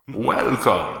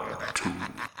Welcome to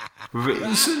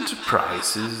Vincent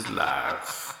Price's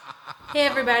Life. Hey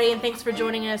everybody, and thanks for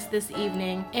joining us this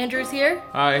evening. Andrew's here.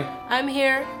 Hi, I'm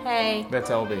here. Hey. that's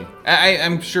LB.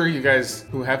 I'm sure you guys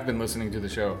who have been listening to the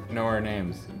show know our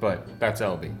names, but that's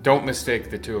LB. Don't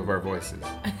mistake the two of our voices.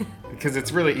 Because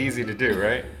it's really easy to do,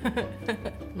 right?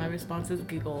 My response is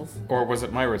giggles. Or was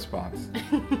it my response?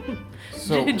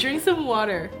 So Drink some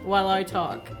water while I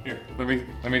talk. here, let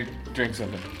me drink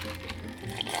something.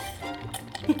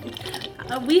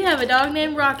 We have a dog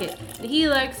named Rocket. He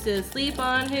likes to sleep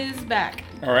on his back.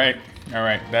 All right,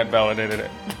 that validated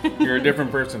it. You're a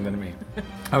different person than me.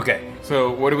 Okay,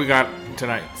 so what do we got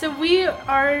tonight? So we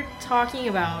are talking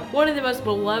about one of the most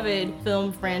beloved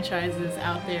film franchises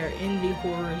out there in the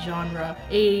horror genre.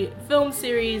 A film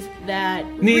series that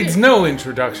Needs no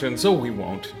introduction, so we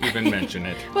won't even mention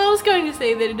it. Well, I was going to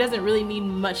say that it doesn't really need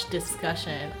much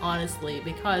discussion, honestly,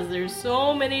 because there's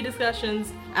so many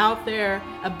discussions out there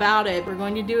about it. We're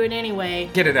going to do it anyway.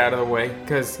 Get it out of the way,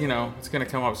 because, it's going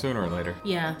to come up sooner or later.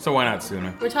 Yeah. So why not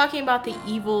sooner? We're talking about The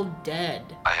Evil Dead.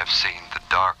 I have seen the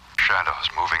dark shadows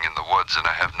moving in the woods, and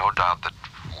I have no doubt that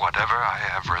whatever I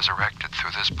have resurrected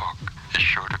through this book is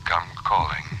sure to come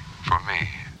calling for me.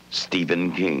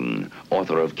 Stephen King,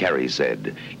 author of Carrie,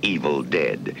 said, "Evil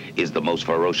Dead is the most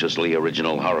ferociously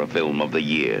original horror film of the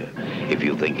year. If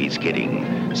you think he's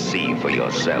kidding, see for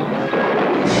yourself."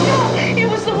 No, it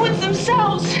was the woods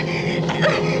themselves.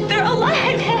 They're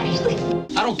alive, Ashley.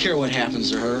 I don't care what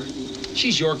happens to her.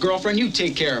 She's your girlfriend. You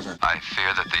take care of her. I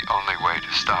fear that the only way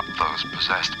to stop those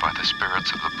possessed by the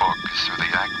spirits of the book is through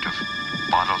the act of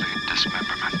bodily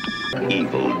dismemberment.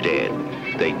 Evil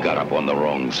Dead. They got up on the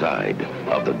wrong side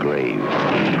of the grave.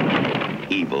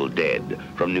 Evil Dead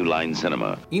from New Line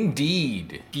Cinema.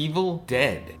 Indeed. Evil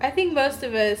Dead. I think most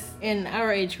of us, in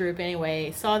our age group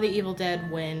anyway, saw The Evil Dead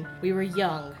when we were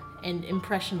young and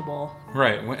impressionable.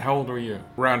 Right. How old were you?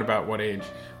 Round about what age?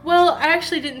 Well, I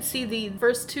actually didn't see the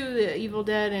first two, The Evil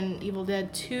Dead and Evil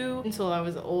Dead 2, until I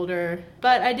was older.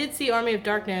 But I did see Army of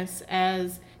Darkness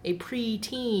as a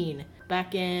pre-teen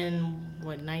back in,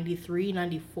 93,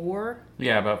 94?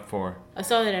 Yeah, about 4. I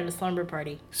saw that at a slumber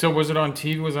party. So was it on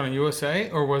TV? Was it on USA?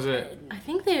 Or was it... I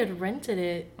think they had rented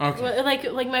it. Okay. Well,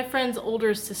 like my friend's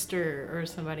older sister or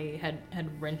somebody had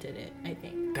rented it, I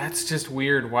think. That's just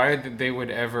weird. Why they would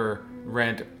ever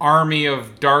rent Army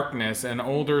of Darkness? An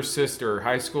older sister,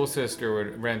 high school sister,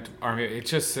 would rent Army. It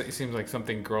seems like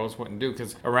something girls wouldn't do.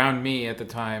 Because around me at the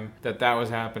time that was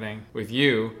happening with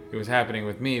you, it was happening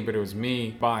with me, but it was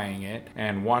me buying it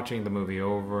and watching the movie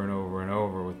over and over and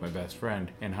over with my best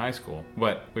friend in high school.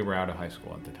 But we were out of high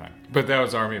school at the time. But that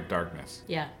was Army of Darkness.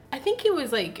 Yeah. I think it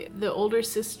was like the older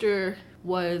sister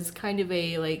was kind of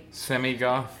a like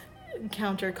Semi-goth?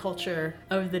 counterculture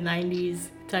of the 90s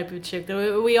type of chick.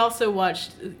 Though we also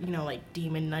watched, like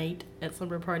Demon Knight at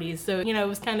slumber parties. So, it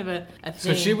was kind of a thing.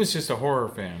 So she was just a horror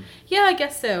fan. Yeah, I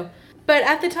guess so. But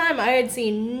at the time, I had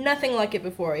seen nothing like it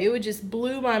before. It would just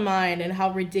blew my mind and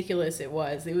how ridiculous it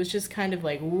was. It was just kind of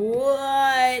like,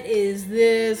 what is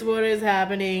this? What is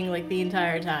happening? Like the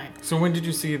entire time. So when did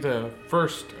you see the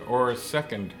first or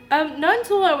second? Not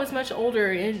until I was much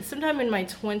older, sometime in my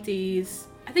 20s.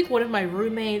 I think one of my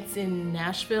roommates in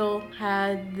Nashville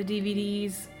had the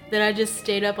DVDs that I just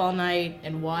stayed up all night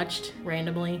and watched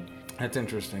randomly. That's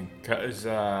interesting, because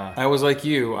I was like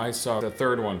you. I saw the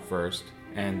third one first,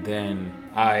 and then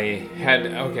I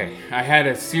had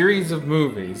a series of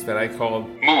movies that I called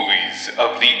Movies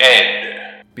of the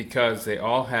Ed, because they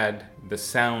all had the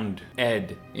sound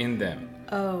Ed in them.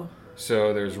 Oh.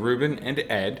 So there's Ruben and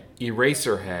Ed,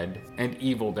 Eraserhead, and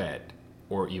Evil Dead,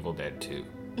 or Evil Dead 2.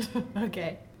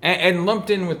 Okay. And lumped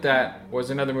in with that was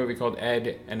another movie called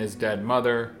Ed and His Dead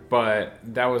Mother, but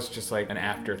that was just like an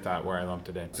afterthought where I lumped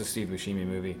it in. It's a Steve Buscemi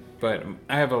movie. But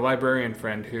I have a librarian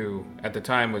friend who, at the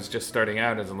time, was just starting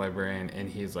out as a librarian, and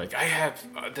he's like, I have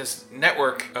this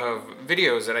network of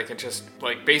videos that I can just,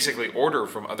 basically order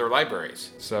from other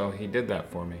libraries. So he did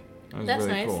that for me. It was That's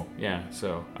really nice. cool. Yeah,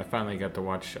 so I finally got to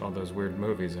watch all those weird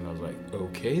movies, and I was like,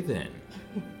 okay then.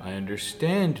 I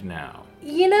understand now.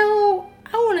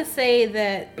 I want to say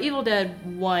that Evil Dead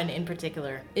 1 in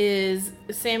particular is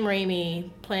Sam Raimi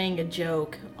playing a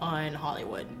joke on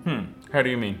Hollywood. How do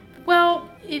you mean? Well,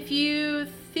 if you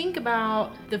think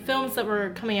about the films that were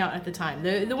coming out at the time,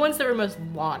 the ones that were most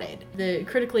lauded, the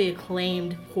critically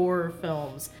acclaimed horror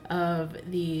films of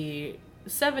the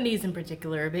 70s in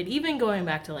particular, but even going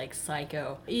back to like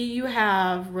Psycho, you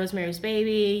have Rosemary's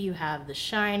Baby, you have The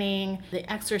Shining, The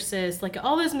Exorcist, like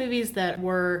all those movies that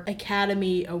were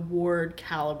Academy Award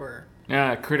caliber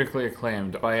Yeah, critically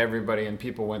acclaimed by everybody, and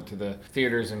people went to the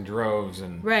theaters in droves.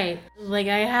 And Right. Like,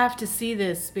 I have to see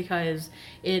this because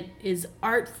it is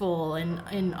artful and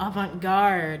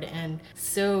avant-garde and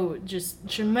so just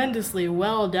tremendously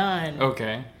well done.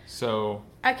 okay, so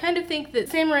I kind of think that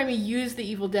Sam Raimi used The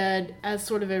Evil Dead as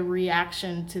sort of a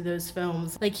reaction to those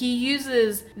films. Like, he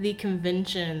uses the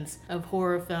conventions of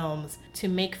horror films to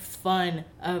make fun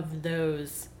of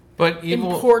those but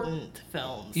important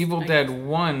films. Evil I Dead guess.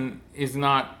 1 is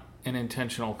not an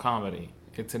intentional comedy.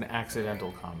 It's an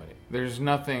accidental comedy. There's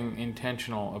nothing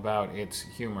intentional about its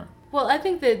humor. Well, I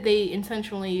think that they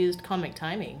intentionally used comic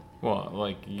timing. Well,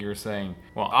 like you're saying,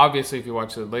 well, obviously if you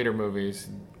watch the later movies,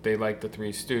 they like the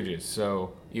Three Stooges,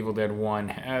 so Evil Dead 1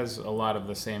 has a lot of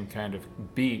the same kind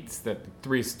of beats that the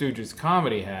Three Stooges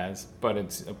comedy has, but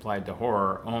it's applied to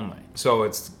horror only. So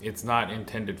it's not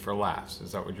intended for laughs,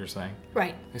 is that what you're saying?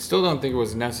 Right. I still don't think it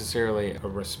was necessarily a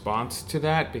response to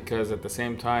that, because at the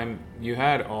same time, you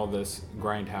had all this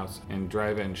grindhouse and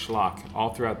drive-in schlock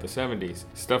all throughout the 70s.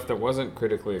 Stuff that wasn't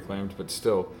critically acclaimed, but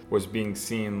still was being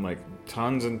seen like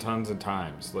tons and tons of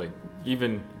times. Like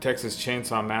even Texas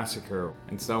Chainsaw Massacre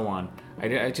and so on.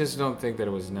 I just don't think that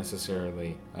it was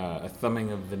necessarily a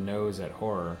thumbing of the nose at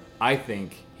horror. I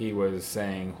think he was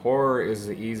saying horror is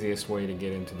the easiest way to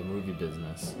get into the movie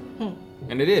business.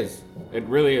 And it is. It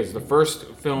really is. The first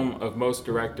film of most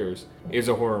directors is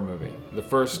a horror movie. The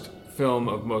first film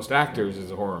of most actors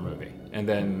is a horror movie. And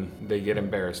then they get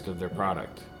embarrassed of their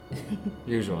product.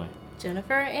 Usually.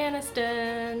 Jennifer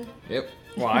Aniston. Yep.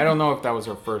 Well, I don't know if that was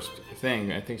her first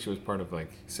thing. I think she was part of like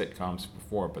sitcoms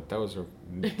before, but that was her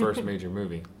first major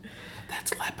movie.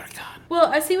 That's Leprechaun. Well,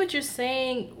 I see what you're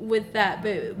saying with that,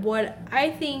 but what I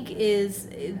think is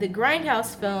the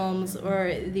Grindhouse films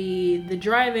or the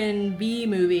drive-in B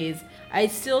movies, I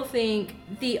still think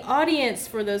the audience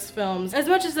for those films, as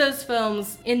much as those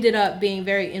films ended up being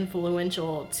very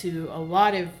influential to a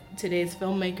lot of today's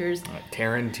filmmakers.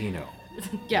 Tarantino.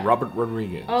 Yeah. Robert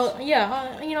Rodriguez. All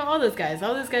those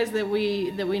guys that we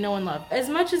know and love. As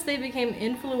much as they became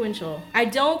influential, I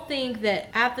don't think that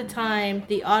at the time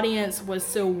the audience was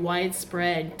so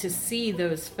widespread to see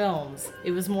those films.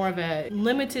 It was more of a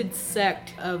limited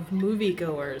sect of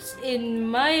moviegoers. In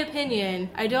my opinion,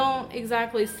 I don't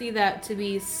exactly see that to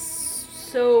be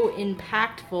so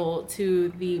impactful to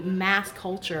the mass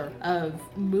culture of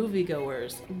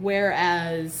moviegoers,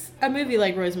 whereas a movie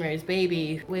like Rosemary's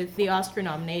Baby, with the Oscar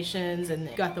nominations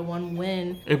and got the one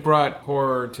win. It brought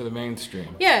horror to the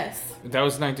mainstream. Yes. That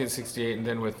was 1968, and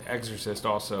then with Exorcist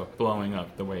also blowing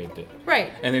up the way it did.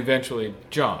 Right. And eventually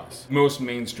Jaws, most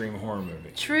mainstream horror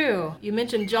movie. True. You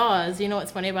mentioned Jaws. You know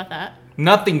what's funny about that?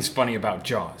 Nothing's funny about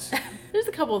Jaws. There's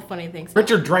a couple of funny things.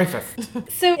 Richard Dreyfuss.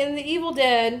 So in The Evil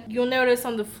Dead, you'll notice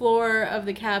on the floor of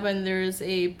the cabin there's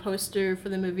a poster for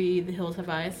the movie The Hills Have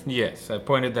Eyes. Yes, I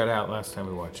pointed that out last time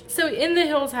we watched. So in The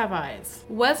Hills Have Eyes,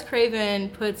 Wes Craven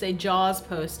puts a Jaws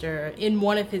poster in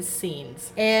one of his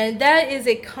scenes. And that is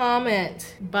a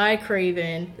comment by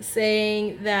Craven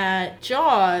saying that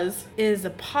Jaws is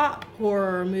a pop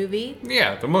horror movie.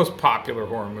 Yeah, the most popular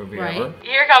horror movie ever.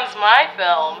 Here comes my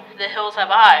film, The Hills Have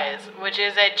Eyes, which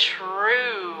is a true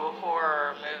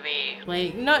horror movie.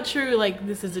 Like, not true like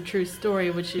this is a true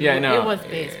story, which is, Yeah, no. it was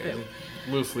based, but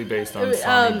Loosely based on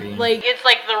Sonny Bean. like it's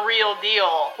like the real deal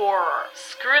horror.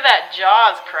 Screw that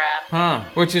Jaws crap. Huh.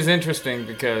 Which is interesting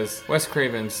because Wes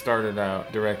Craven started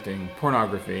out directing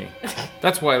pornography.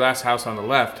 That's why Last House on the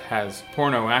Left has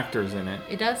porno actors in it,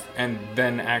 It does? and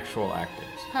then actual actors.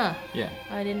 Huh. Yeah.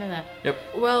 I didn't know that. Yep.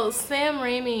 Well, Sam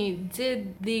Raimi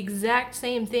did the exact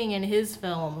same thing in his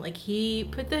film. Like, he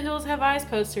put the Hills Have Eyes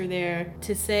poster there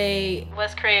to say,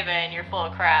 Wes Craven, you're full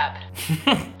of crap.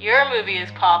 Your movie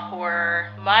is pop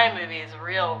horror. My movie is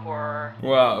real horror.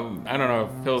 Well, I don't know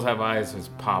if Hills Have Eyes is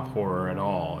pop horror at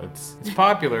all. It's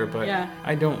popular, but Yeah.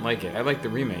 I don't like it. I like the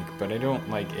remake, but I don't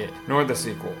like it, nor the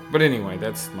sequel. But anyway,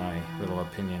 that's my little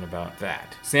opinion about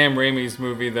that. Sam Raimi's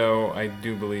movie, though, I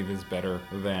do believe is better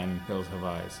than Hills Have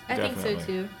Eyes. I Definitely. think so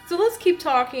too. So let's keep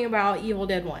talking about Evil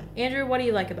Dead 1. Andrew, what do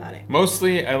you like about it?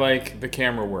 Mostly, I like the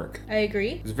camera work. I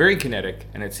agree. It's very kinetic,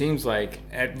 and it seems like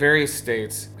at various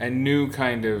states a new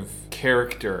kind of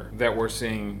character that we're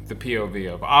seeing the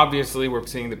POV of. Obviously, we're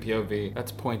seeing the POV,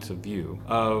 that's points of view,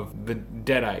 of the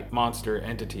Deadite monster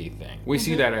entity thing. We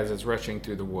see that as it's rushing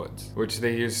through the woods, which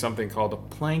they use something called a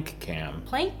plank cam.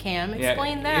 Plank cam,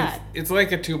 explain that. It's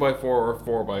like a 2x4 or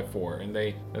 4x4,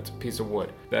 and that's a piece of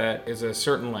wood that is a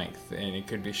certain length, and it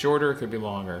could be shorter, it could be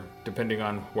longer, depending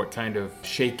on what kind of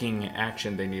shaking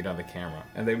action they need on the camera.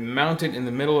 And they mount it in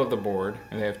the middle of the board,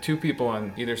 and they have two people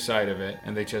on either side of it,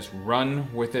 and they just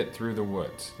run with it through through the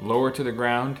woods. Lower to the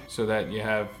ground so that you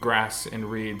have grass and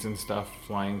reeds and stuff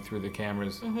flying through the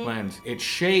camera's lens. It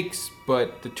shakes,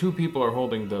 but the two people are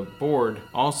holding the board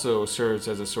also serves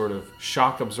as a sort of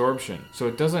shock absorption. So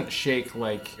it doesn't shake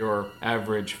like your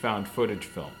average found footage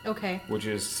film, Okay. which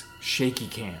is shaky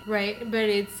cam. Right, but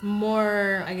it's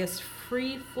more, I guess,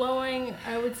 free-flowing,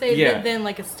 I would say, Yeah. than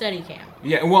like a steady cam.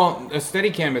 Yeah, well, a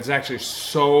Steadicam is actually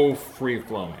so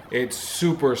free-flowing. It's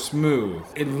super smooth.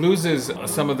 It loses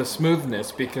some of the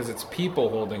smoothness because it's people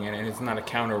holding it and it's not a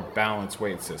counterbalance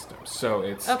weight system. So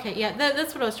it's Okay, yeah,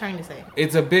 that's what I was trying to say.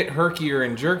 it's a bit herkier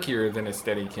and jerkier than a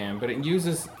Steadicam, but it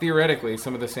uses, theoretically,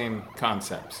 some of the same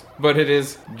concepts. But it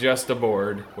is just a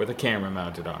board with a camera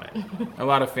mounted on it. A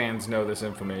lot of fans know this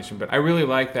information, but I really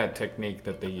like that technique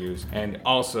that they use. And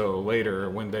also, later,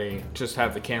 when they just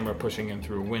have the camera pushing in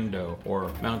through a window or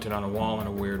mounted on a wall in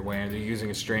a weird way, and they're using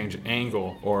a strange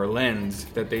angle or lens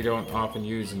that they don't often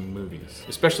use in movies,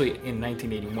 especially in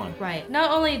 1981. Right. Not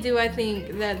only do I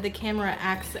think that the camera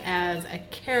acts as a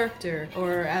character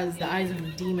or as the eyes of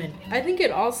a demon, I think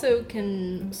it also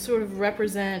can sort of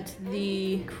represent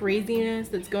the craziness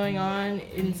that's going on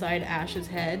inside Ash's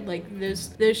head. Like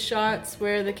there's shots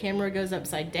where the camera goes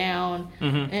upside down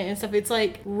and stuff. It's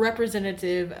like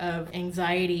representative of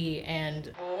anxiety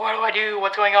and what do I do?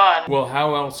 What's going on? Well,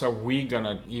 how else are we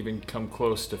gonna even come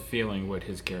close to feeling what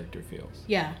his character feels?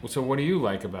 Yeah. So what do you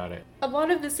like about it? A lot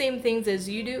of the same things as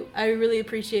you do. I really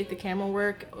appreciate the camera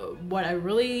work. What I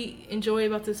really enjoy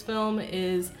about this film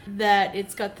is that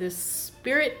it's got this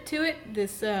spirit to it.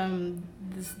 This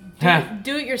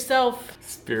do-it-yourself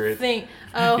Spirit. thing.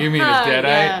 Oh, You mean a Deadite?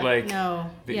 yeah. Like no.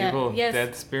 the Yeah, evil yes,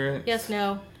 dead spirit? Yes,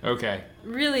 no. Okay.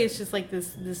 Really, it's just like this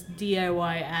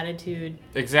DIY attitude.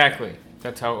 Exactly.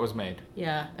 That's how it was made.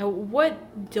 Yeah.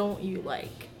 What don't you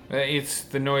like? It's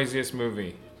the noisiest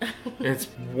movie. It's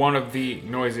one of the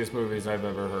noisiest movies I've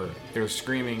ever heard. They were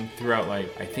screaming throughout, like,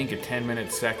 I think a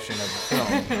 10-minute section of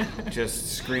the film.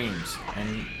 Just screams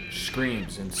and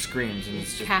screams and screams. And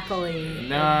it's just... Cackling.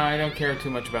 No, I don't care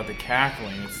too much about the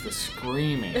cackling. It's the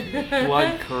screaming.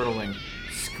 Blood-curdling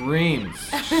screams.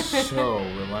 So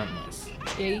relentless.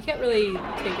 Yeah, you can't really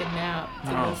take a nap. to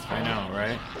Oh, this I film. know,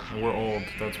 right? We're old.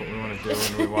 That's what we want to do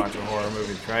when we watch a horror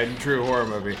movie. Tried and true horror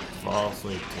movie. Fall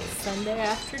asleep to it. Sunday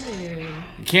afternoon.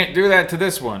 You can't do that to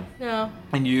this one. No.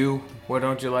 And you? What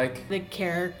don't you like? The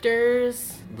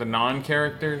characters. The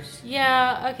non-characters?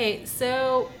 Yeah, okay,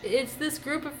 so it's this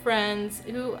group of friends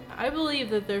who I believe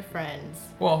that they're friends.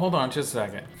 Well, hold on just a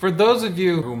second. For those of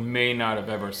you who may not have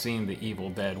ever seen The Evil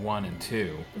Dead 1 and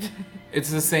 2,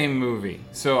 it's the same movie.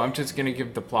 So I'm just going to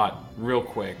give the plot real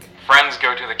quick. Friends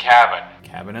go to the cabin.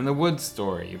 Cabin in the Woods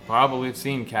story. You probably have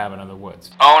seen Cabin in the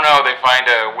Woods. Oh no, they find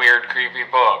a weird, creepy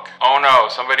book. Oh no,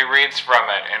 somebody reads from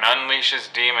it and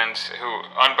unleashes demons who,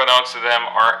 unbeknownst to them,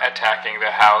 are attacking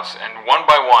the house. And one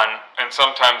by one, and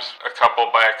sometimes a couple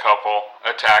by a couple,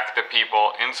 attack the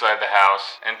people inside the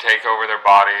house and take over their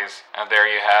bodies. And there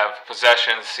you have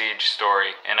possession siege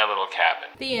story in a little cabin.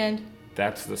 The end.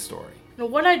 That's the story. Now,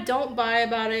 what I don't buy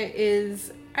about it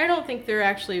is I don't think they're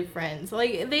actually friends.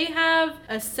 Like, they have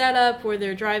a setup where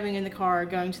they're driving in the car,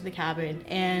 going to the cabin,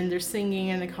 and they're singing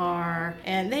in the car,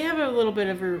 and they have a little bit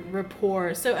of a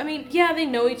rapport. So, I mean, yeah, they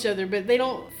know each other, but they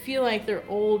don't feel like they're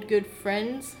old, good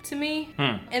friends to me.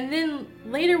 And then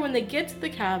later when they get to the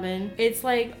cabin, it's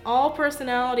like all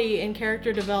personality and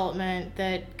character development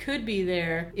that could be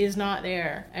there is not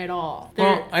there at all.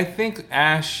 Well, I think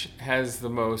Ash has the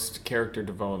most character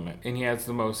development, and he has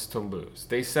the most to lose.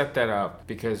 They set that up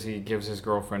because he gives his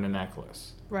girlfriend a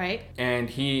necklace. Right? And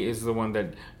he is the one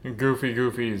that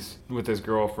goofies with his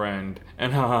girlfriend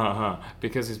and ha,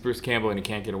 because he's Bruce Campbell and he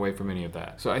can't get away from any of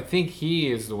that. So I think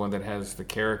he is the one that has the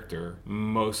character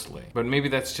mostly. But maybe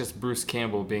that's just Bruce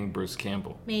Campbell being Bruce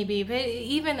Campbell. Maybe, but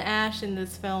even Ash in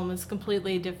this film is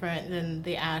completely different than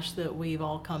the Ash that we've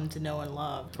all come to know and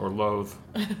love. Or loathe.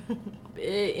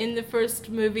 In the first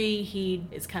movie, he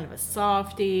is kind of a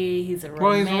softie. He's a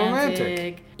Well, romantic. he's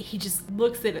romantic. He just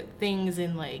looks at things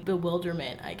in like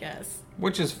bewilderment, I guess.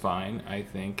 Which is fine, I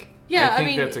think. Yeah, I think I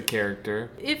mean, that's a character.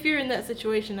 If you're in that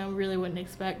situation, I really wouldn't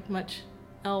expect much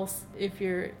else if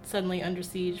you're suddenly under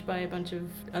siege by a bunch of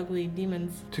ugly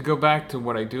demons. To go back to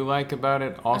what I do like about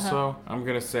it, also, I'm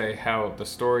going to say how the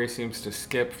story seems to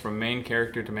skip from main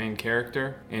character to main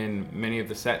character in many of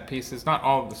the set pieces. Not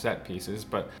all of the set pieces,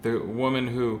 but the woman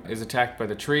who is attacked by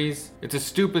the trees. It's a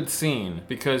stupid scene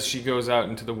because she goes out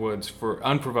into the woods for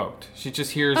unprovoked. She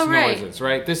just hears Oh, right. noises,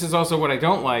 right? This is also what I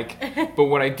don't like, but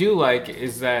what I do like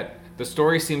is that The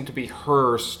story seemed to be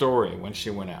her story when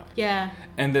she went out. Yeah.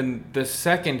 And then the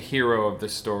second hero of the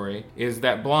story is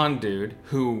that blonde dude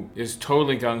who is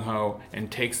totally gung-ho and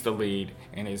takes the lead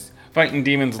and is fighting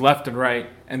demons left and right.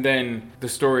 And then the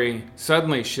story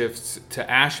suddenly shifts to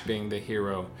Ash being the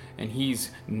hero, and he's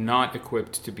not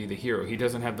equipped to be the hero. He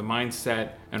doesn't have the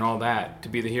mindset and all that to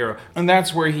be the hero. And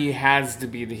that's where he has to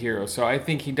be the hero. So I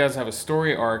think he does have a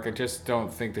story arc. I just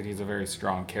don't think that he's a very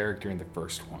strong character in the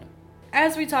first one.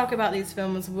 As we talk about these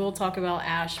films, we'll talk about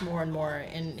Ash more and more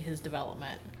in his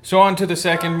development. So on to the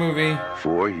second movie.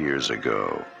 4 years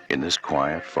ago, in this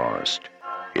quiet forest,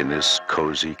 in this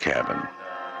cozy cabin,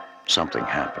 something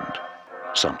happened.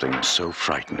 Something so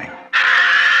frightening.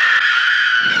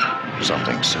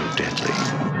 Something so deadly.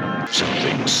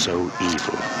 Something so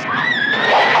evil.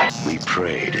 We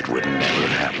prayed it would never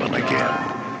happen again.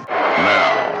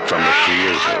 Now, from the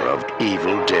creator of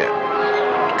Evil Dead,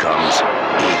 comes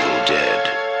Evil Dead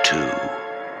 2.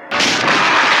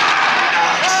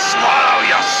 Swallow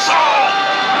your soul!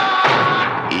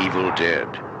 Evil Dead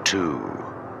 2.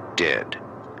 Dead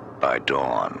by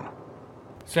Dawn.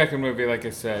 Second movie, like I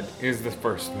said, is the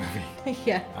first movie.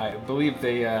 Yeah. I believe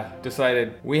they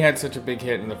decided we had such a big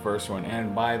hit in the first one,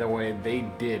 and by the way, they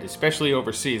did, especially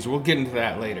overseas. We'll get into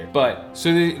that later. But,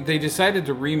 so they decided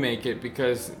to remake it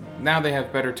because now they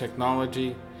have better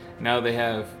technology. Now they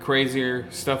have crazier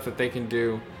stuff that they can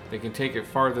do. They can take it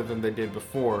farther than they did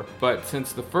before. But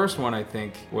since the first one, I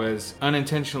think, was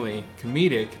unintentionally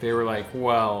comedic, they were like,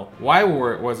 well, why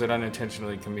was it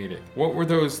unintentionally comedic? What were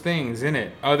those things in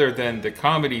it other than the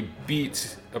comedy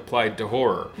beats applied to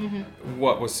horror? Mm-hmm.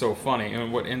 What was so funny?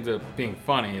 And what ends up being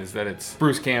funny is that it's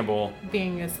Bruce Campbell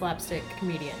being a slapstick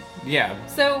comedian. Yeah.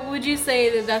 So would you say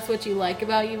that that's what you like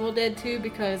about Evil Dead 2?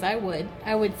 Because I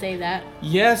would say that.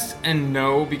 Yes and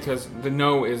no, because the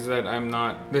no is that I'm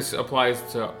not, this applies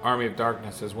to Army of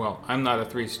Darkness as well. I'm not a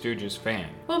Three Stooges fan.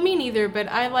 Well, me neither, but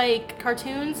I like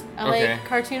cartoons. I Okay. like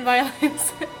cartoon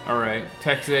violence. All right.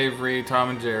 Tex Avery, Tom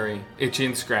and Jerry, Itchy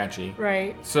and Scratchy.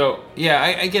 Right. So,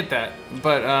 yeah, I get that.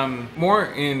 But more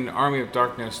in Army of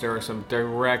Darkness, there are some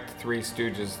direct Three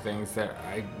Stooges things that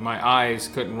my eyes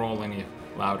couldn't roll any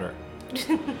louder.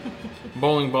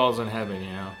 Bowling balls in heaven,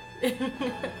 you know.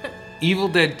 Evil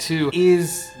Dead 2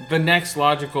 is the next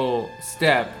logical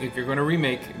step if you're going to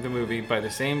remake the movie by the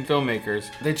same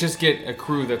filmmakers. They just get a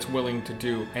crew that's willing to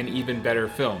do an even better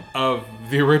film of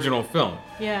the original film.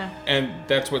 Yeah. And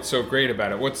that's what's so great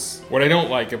about it. What I don't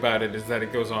like about it is that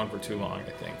it goes on for too long,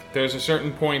 I think. There's a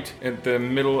certain point at the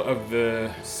middle of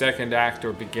the second act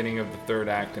or beginning of the third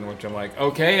act in which I'm like,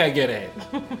 okay, I get it.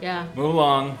 Yeah. Move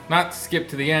along. Not skip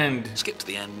to the end. Skip to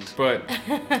the end. But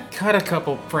cut a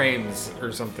couple frames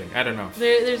or something. I don't know.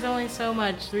 There's only so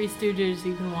much Three Stooges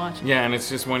you can watch. Yeah, and it's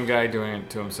just one guy doing it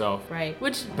to himself. Right.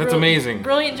 Which That's amazing.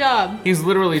 Brilliant job. He's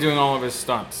literally doing all of his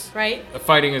stunts. Right?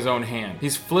 Fighting his own hand.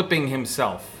 He's flipping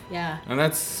himself. Yeah. And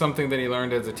that's something that he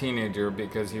learned as a teenager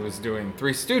because he was doing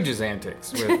Three Stooges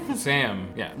antics with Sam.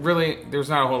 Yeah, really, there's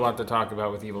not a whole lot to talk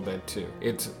about with Evil Dead 2.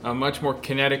 It's a much more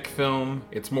kinetic film,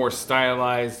 it's more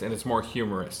stylized, and it's more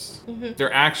humorous. Mm-hmm.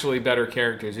 They're actually better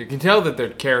characters. You can tell that they're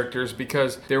characters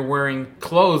because they're wearing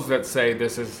clothes that say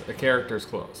this is a character's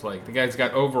clothes. Like, the guy's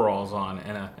got overalls on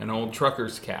and an old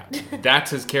trucker's cap.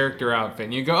 That's his character outfit.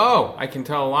 And you go, oh, I can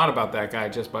tell a lot about that guy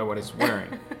just by what he's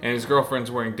wearing. And his girlfriend's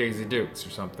wearing Daisy Dukes or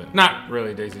something. Not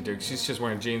really Daisy Dukes, she's just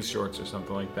wearing jeans shorts or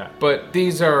something like that. But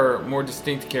these are more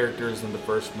distinct characters than the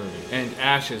first movie. And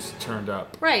Ash is turned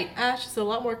up. Right, Ash is a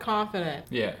lot more confident.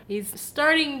 Yeah. He's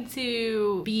starting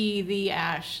to be the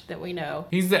Ash that we know.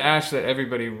 He's the Ash that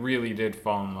everybody really did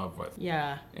fall in love with.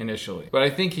 Yeah. Initially. But I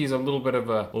think he's a little bit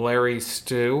of a Larry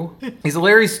Stu. He's a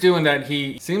Larry Stu in that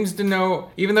he seems to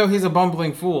know, even though he's a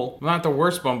bumbling fool, not the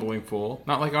worst bumbling fool,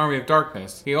 not like Army of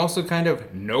Darkness, he also kind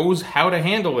of knows how to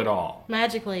handle it all.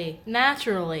 Magically.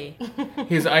 Naturally.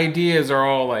 His ideas are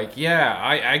all like, yeah,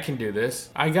 I can do this.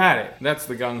 I got it. That's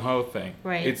the gung-ho thing.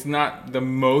 Right. It's not the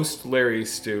most Larry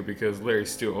Stu because Larry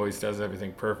Stu always does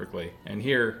everything perfectly. And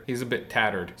here, he's a bit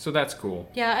tattered. So that's cool.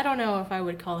 Yeah, I don't know if I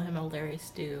would call him a Larry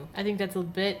Stu. I think that's a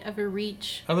bit of a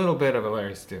reach. A little bit of a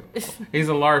Larry Stu. He's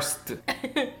a Lars Stu.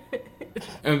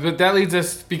 But that leads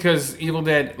us, because Evil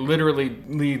Dead literally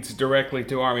leads directly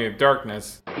to Army of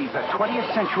Darkness. He's a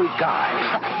 20th century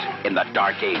guy trapped in the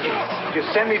Dark Ages.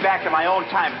 Just send me back to my own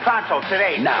time, pronto,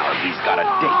 today. Now he's got a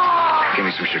date. Give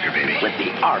me some sugar, baby. With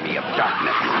the Army of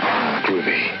Darkness.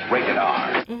 Groovy. Rated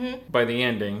R. By the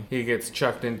ending, he gets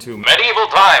chucked into Medieval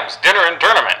Times Dinner and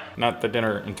Tournament. not the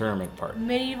dinner and tournament part.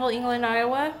 Medieval England,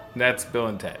 Iowa? That's Bill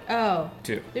and Ted. Oh.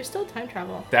 2. There's still time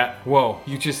travel. Whoa,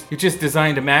 you just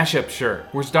designed a mashup shirt.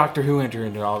 Where's Doctor Who enter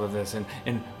into all of this?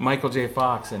 And Michael J.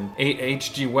 Fox and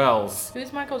H.G. Wells.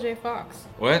 Who's Michael J. Fox?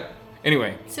 What?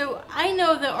 Anyway. So I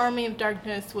know the Army of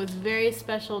Darkness was very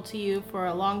special to you for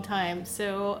a long time,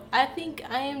 so I think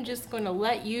I am just going to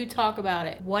let you talk about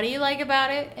it. What do you like about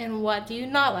it, and what do you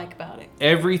not like about it?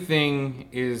 Everything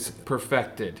is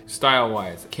perfected,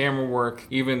 style-wise, camera work,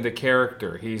 even the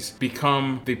character. He's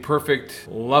become the perfect,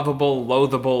 lovable,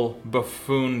 loathable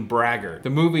buffoon braggart. The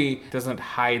movie doesn't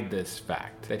hide this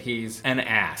fact, that he's an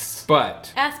ass.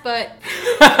 But... Ass butt.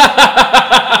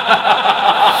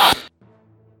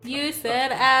 You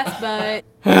said ass butt.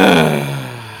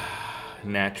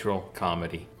 Natural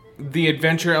comedy. The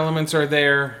adventure elements are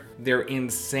there. They're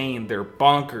insane. They're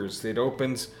bonkers. It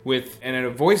opens with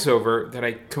a voiceover that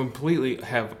I completely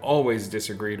have always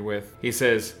disagreed with. He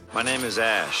says, "My name is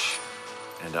Ash,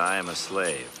 and I am a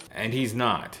slave." And he's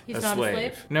not a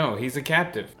slave. No, he's a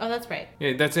captive. Oh, that's right.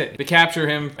 Yeah, that's it. They capture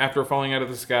him after falling out of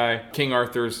the sky. King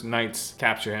Arthur's knights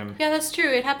capture him. Yeah, that's true.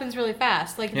 It happens really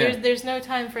fast. Like, Yeah. there's no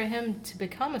time for him to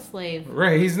become a slave.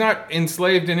 Right, he's not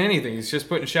enslaved in anything. He's just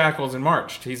put in shackles and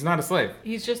marched. He's not a slave.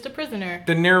 He's just a prisoner.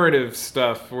 The narrative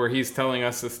stuff where he's telling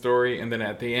us the story and then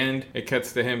at the end it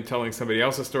cuts to him telling somebody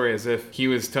else's story as if he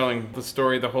was telling the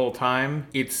story the whole time.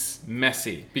 It's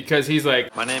messy because he's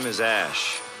like, "My name is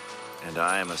Ash, and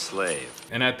I am a slave."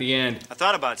 And at the end, I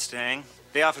thought about staying.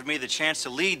 They offered me the chance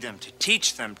to lead them, to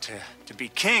teach them, to be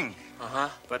king.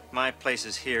 But my place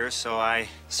is here, so I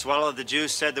swallowed the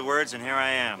juice, said the words, and here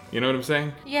I am. you know what I'm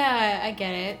saying? Yeah, I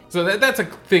get it. So that's a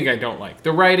thing I don't like.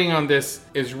 The writing on this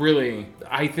is really,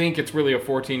 I think it's really a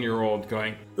 14-year-old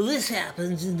going, this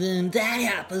happens, and then that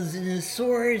happens, and his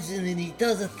swords, and then he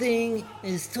does a thing,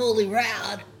 and it's totally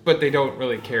rad. but they don't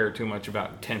really care too much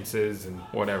about tenses and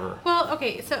whatever. Well,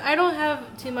 okay, so I don't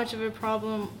have too much of a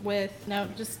problem with, now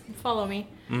just follow me.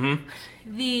 Mm-hmm.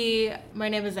 My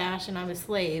name is Ash and I'm a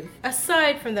slave.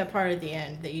 Aside from that part at the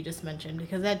end that you just mentioned,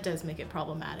 because that does make it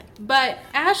problematic. But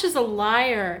Ash is a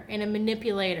liar and a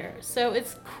manipulator, so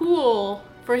it's cool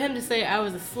for him to say I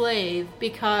was a slave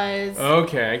because...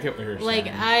 Okay, I get what you're saying. Like,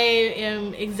 I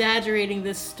am exaggerating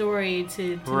this story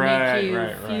to make you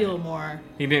feel more.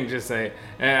 He didn't just say,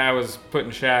 I was put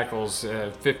in shackles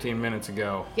 15 minutes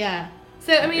ago. Yeah.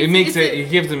 So, I mean... It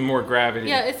gives him more gravity.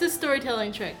 Yeah, it's a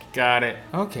storytelling trick. Got it.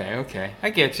 Okay. I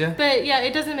get you. But, yeah,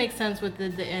 it doesn't make sense with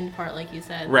the end part, like you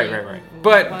said. Right.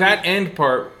 But that end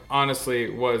part,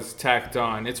 honestly, was tacked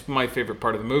on. It's my favorite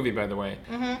part of the movie, by the way.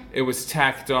 Mm-hmm. It was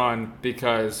tacked on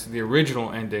because the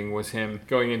original ending was him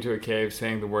going into a cave,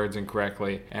 saying the words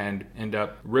incorrectly, and end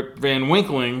up Rip Van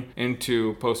Winkling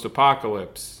into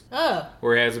post-apocalypse. Oh.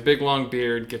 Where he has a big long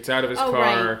beard, gets out of his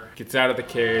car, gets out of the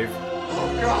cave.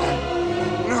 Oh, God.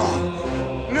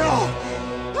 No!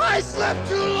 I slept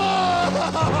too long!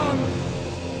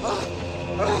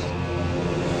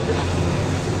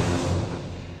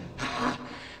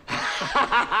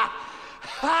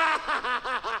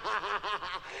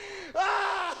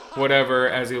 Whatever,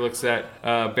 as he looks at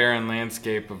barren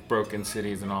landscape of broken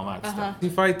cities and all that stuff. He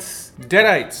fights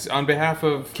Deadites on behalf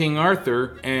of King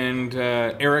Arthur and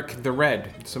Eric the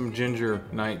Red, some ginger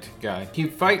knight guy. He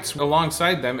fights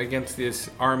alongside them against this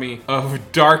army of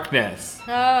darkness.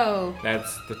 Oh.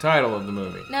 That's the title of the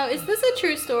movie. Now, is this a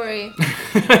true story?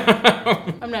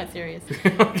 I'm not serious.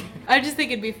 I just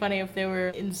think it'd be funny if they were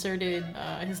inserted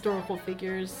historical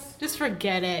figures. Just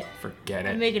forget it. Forget it.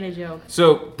 I'm making a joke.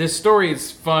 So, this story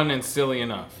is fun and silly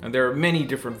enough. And there are many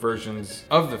different versions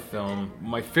of the film.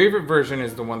 My favorite version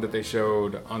is the one that they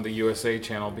showed on the USA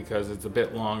channel because it's a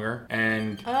bit longer.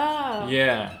 And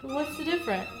yeah. What's the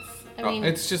difference? I mean,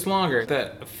 it's just longer.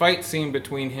 The fight scene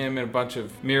between him and a bunch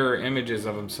of mirror images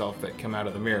of himself that come out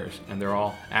of the mirrors, and they're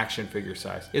all action figure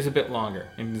size, is a bit longer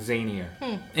and zanier.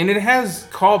 And it has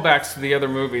callbacks to the other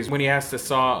movies when he has to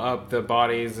saw up the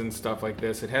bodies and stuff like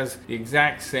this. It has the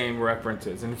exact same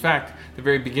references. In fact, the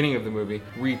very beginning of the movie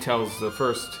retells the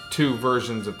first two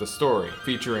versions of the story,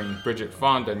 featuring Bridget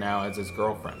Fonda now as his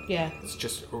girlfriend. Yeah. It's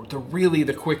just really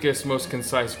the quickest, most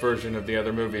concise version of the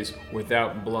other movies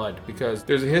without blood, because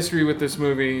there's a history with this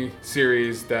movie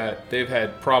series that they've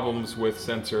had problems with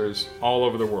censors all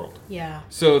over the world. Yeah.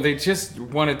 So they just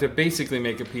wanted to basically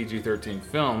make a PG-13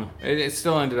 film. It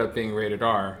still ended up being rated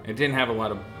R. It didn't have a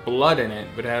lot of blood in it,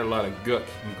 but it had a lot of gook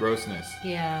and grossness.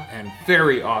 Yeah. And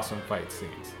very awesome fight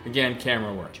scenes. Again,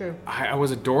 camera work. True. I was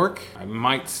a dork. I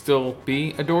might still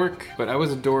be a dork, but I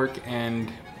was a dork,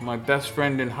 and my best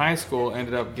friend in high school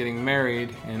ended up getting married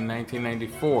in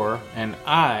 1994, and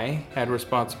I had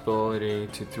responsibility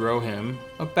to throw him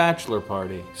a bachelor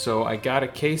party. So I got a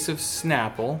case of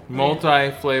Snapple,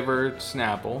 multi-flavored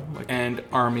Snapple, and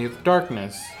Army of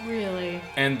Darkness. Really?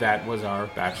 And that was our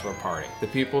bachelor party. The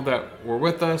people that were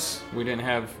with us, we didn't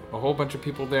have a whole bunch of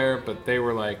people there, but they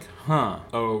were like, huh,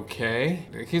 okay.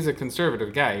 He's a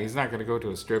conservative guy. He's not going to go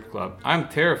to a strip club. I'm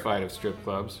terrified of strip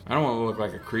clubs. I don't want to look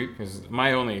like a creep, because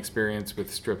my only experience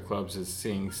with strip clubs is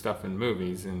seeing stuff in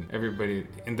movies, and everybody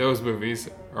in those movies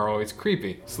are always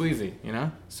creepy, sleazy, you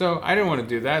know? So I didn't want to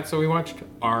do that, so we watched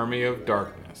Army of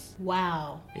Darkness.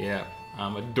 Wow. Yeah,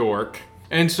 I'm a dork.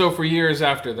 And so for years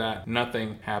after that,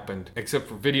 nothing happened except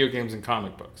for video games and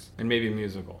comic books, and maybe a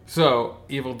musical. So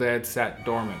Evil Dead sat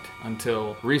dormant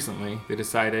until recently they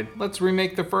decided, let's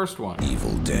remake the first one.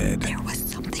 Evil Dead. There was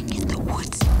something in the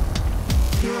woods.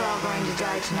 You're all going to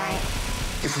die tonight.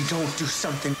 If we don't do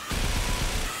something,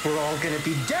 we're all gonna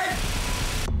be dead.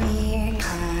 We're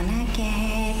gonna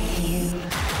get you.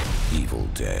 Evil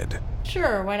Dead.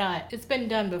 Sure, why not? It's been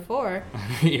done before.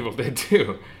 Evil Dead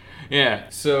 2. Yeah,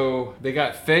 so they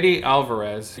got Fede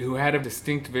Alvarez, who had a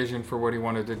distinct vision for what he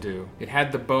wanted to do. It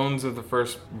had the bones of the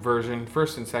first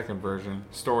and second version,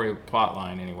 story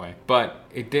plotline anyway, but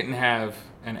it didn't have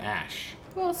an Ash.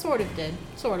 Well, sort of did.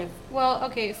 Sort of. Well,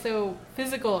 okay, so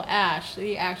physical Ash,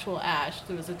 the actual Ash,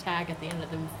 there was a tag at the end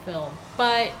of the film.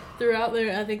 But throughout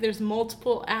there, I think there's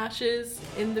multiple Ashes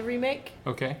in the remake.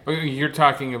 Okay. Oh, you're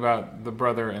talking about the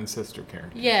brother and sister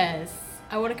character. Yes.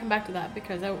 I want to come back to that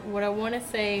because what I want to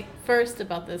say first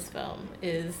about this film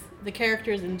is the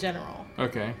characters in general.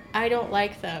 Okay. I don't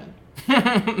like them.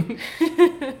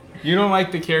 You don't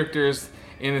like the characters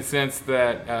in the sense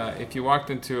that if you walked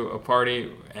into a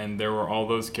party and there were all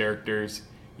those characters,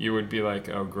 you would be like,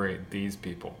 oh great, these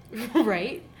people.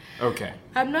 Right? Okay.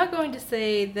 I'm not going to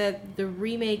say that the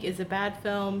remake is a bad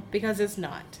film because it's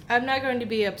not. I'm not going to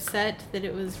be upset that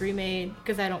it was remade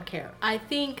because I don't care. I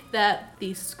think that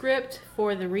the script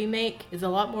for the remake is a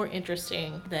lot more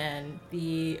interesting than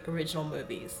the original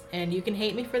movies. And you can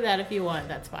hate me for that if you want,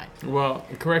 that's fine. Well,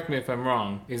 correct me if I'm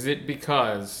wrong. Is it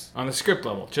because, on the script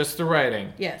level, just the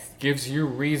writing Yes. gives you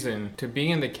reason to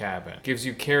be in the cabin, gives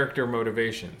you character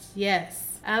motivations? Yes.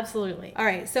 Absolutely. All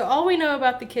right, so all we know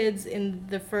about the kids in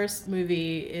the first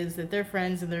movie is that they're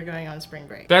friends and they're going on spring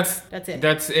break. That's it.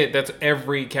 That's it. That's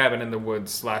every cabin in the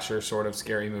woods slasher sort of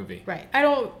scary movie. Right. I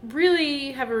don't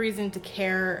really have a reason to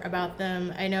care about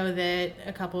them. I know that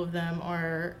a couple of them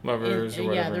are lovers or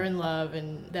whatever. Yeah, they're in love,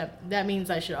 and that means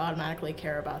I should automatically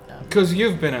care about them. Because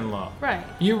you've been in love. Right.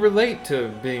 You relate to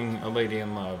being a lady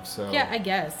in love, so... Yeah, I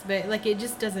guess, but like it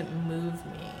just doesn't move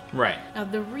me. Right. Now,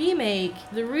 the remake,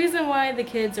 the reason why the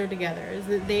kids are together is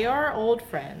that they are old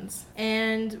friends,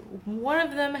 and one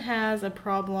of them has a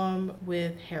problem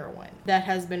with heroin that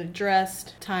has been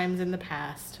addressed times in the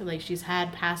past. Like, she's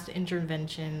had past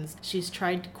interventions, she's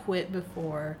tried to quit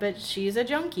before, but she's a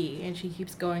junkie, and she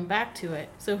keeps going back to it.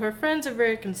 So her friends are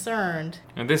very concerned.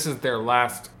 And this is their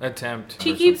last attempt.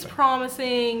 She keeps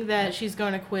promising that she's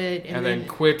going to quit. And then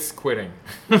quits quitting.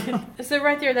 So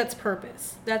right there, that's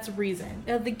purpose. That's reason.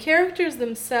 Now, the characters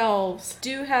themselves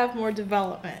do have more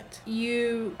development.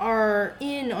 You are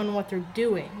in on what they're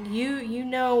doing. You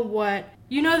know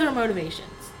their motivations.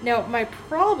 Now, my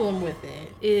problem with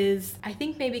it is I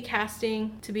think maybe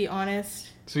casting, to be honest.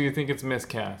 So you think it's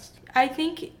miscast? I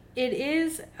think it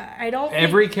is. I don't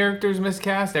Every character's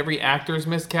miscast? Every actor's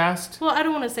miscast? Well, I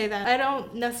don't want to say that. I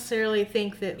don't necessarily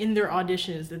think that in their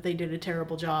auditions that they did a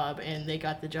terrible job and they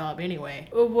got the job anyway.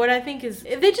 What I think is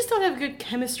they just don't have good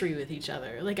chemistry with each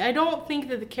other. Like, I don't think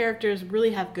that the characters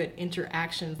really have good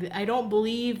interactions. I don't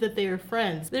believe that they are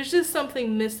friends. There's just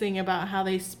something missing about how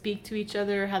they speak to each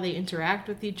other, how they interact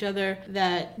with each other,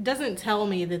 that doesn't tell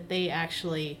me that they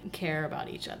actually care about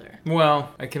each other.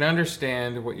 Well, I can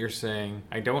understand what you're saying.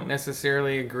 I don't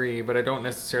necessarily agree, but I don't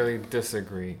necessarily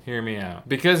disagree. Hear me out.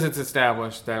 Because it's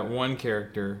established that one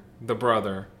character, the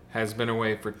brother, has been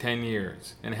away for 10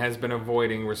 years and has been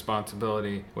avoiding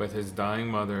responsibility with his dying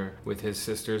mother, with his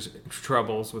sister's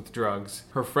troubles with drugs.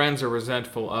 Her friends are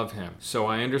resentful of him. So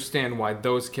I understand why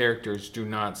those characters do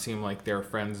not seem like they're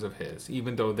friends of his,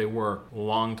 even though they were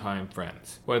longtime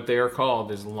friends. What they are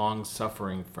called is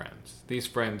long-suffering friends. These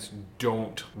friends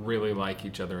don't really like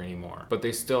each other anymore, but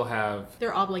they still have...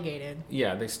 They're obligated.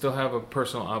 Yeah, they still have a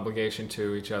personal obligation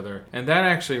to each other. And that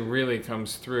actually really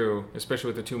comes through, especially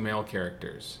with the two male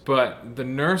characters. but the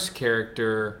nurse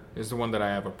character is the one that I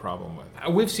have a problem with.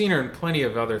 We've seen her in plenty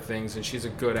of other things, and she's a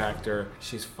good actor.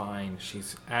 She's fine.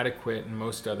 She's adequate in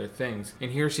most other things.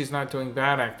 And here she's not doing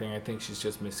bad acting. I think she's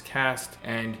just miscast,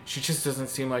 and she just doesn't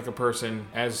seem like a person,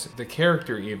 as the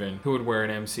character even, who would wear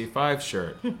an MC5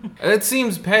 shirt. It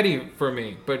seems petty for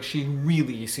me, but she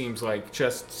really seems like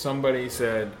just somebody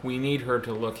said, we need her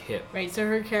to look hip. Right, so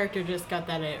her character just got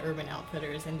that at Urban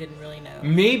Outfitters and didn't really know.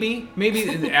 Maybe.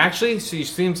 Actually, she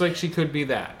seems like she could be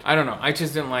that. I don't know. I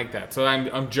just didn't like that. So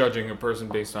I'm judging a person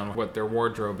based on what their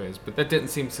wardrobe is, but that didn't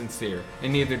seem sincere.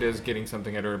 And neither does getting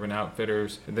something at Urban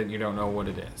Outfitters that you don't know what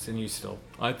it is. And you still,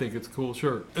 I think it's a cool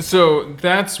shirt. So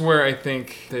that's where I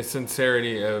think the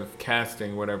sincerity of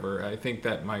casting, whatever, I think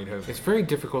that might have... It's very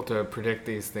difficult to predict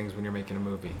these things when you're making a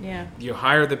movie. Yeah. You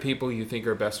hire the people you think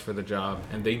are best for the job,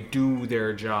 and they do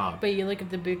their job. But you look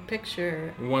at the big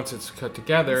picture. Once it's cut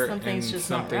together, something's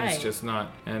and just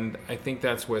not. And I think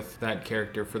that's with that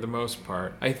character for the most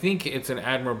part. I think it's an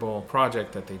admirable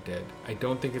project that they did. I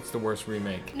don't think it's the worst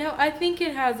remake. No, I think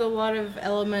it has a lot of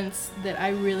elements that I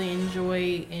really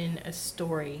enjoy in a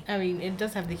story. I mean, it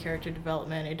does have the character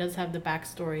development. It does have the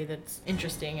backstory that's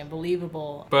interesting and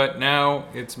believable. But now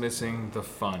it's missing the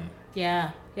fun.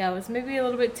 Yeah, it was maybe a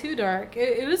little bit too dark.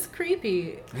 It was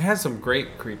creepy. It has some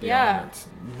great creepy elements.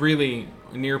 Really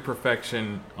near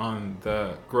perfection on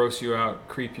the gross you out,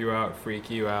 creep you out, freak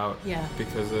you out. Yeah.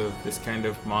 Because of this kind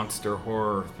of monster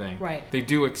horror thing. Right. They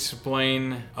do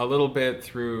explain a little bit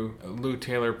through Lou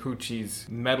Taylor Pucci's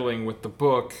meddling with the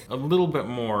book a little bit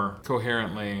more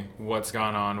coherently what's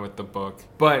gone on with the book.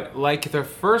 But like the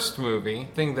first movie,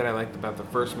 thing that I liked about the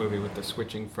first movie with the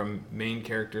switching from main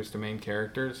characters to main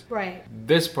characters. Right.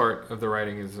 This part of the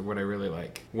writing is what I really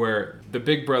like, where the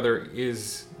big brother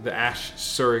is the Ash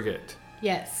surrogate.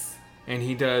 Yes. And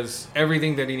he does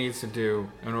everything that he needs to do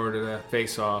in order to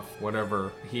face off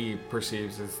whatever he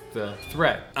perceives as the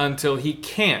threat until he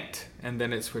can't. And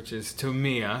then it switches to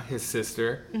Mia, his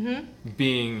sister,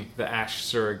 being the Ash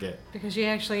surrogate. Because she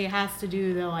actually has to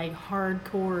do the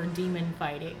hardcore demon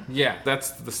fighting. Yeah, that's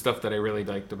the stuff that I really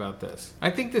liked about this. I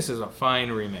think this is a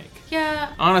fine remake.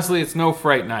 Yeah. Honestly, it's no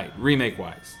Fright Night,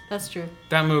 remake-wise. That's true.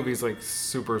 That movie's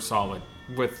super solid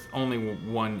with only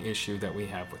one issue that we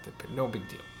have with it, but no big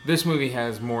deal. This movie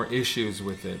has more issues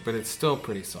with it, but it's still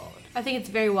pretty solid. I think it's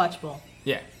very watchable.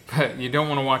 Yeah, but you don't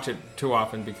want to watch it too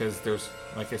often because there's,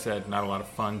 like I said, not a lot of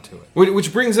fun to it.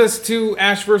 Which brings us to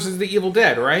Ash versus the Evil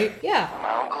Dead, right? Yeah.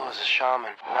 My uncle is a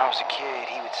shaman. When I was a kid,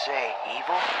 he would say,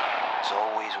 evil is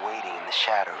always waiting in the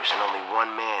shadows, and only one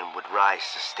man would rise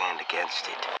to stand against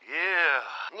it.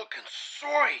 Yeah, looking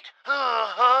sweet.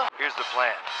 Here's the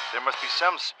plan. There must be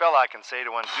some spell I can say to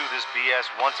undo this BS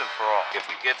once and for all. If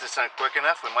we get this done quick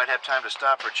enough, we might have time to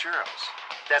stop for churros.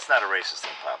 That's not a racist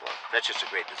thing, Pablo. That's just a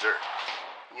great dessert.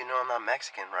 You know I'm not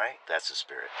Mexican, right? That's the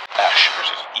spirit. Ash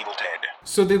versus Evil Dead.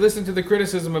 So they listened to the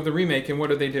criticism of the remake, and what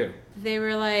did they do? They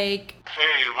were like,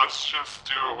 hey, let's just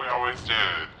do what we always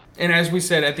did. And as we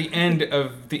said, at the end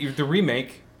of the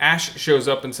remake, Ash shows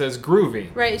up and says,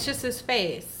 groovy. Right, it's just his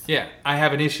face. Yeah, I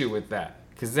have an issue with that.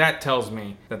 Because that tells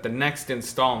me that the next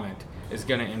installment is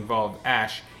going to involve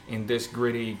Ash in this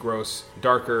gritty, gross,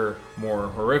 darker, more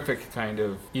horrific kind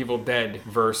of Evil Dead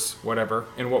verse, whatever.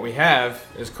 And what we have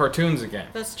is cartoons again.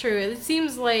 That's true. It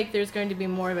seems like there's going to be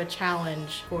more of a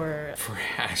challenge for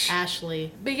Ash.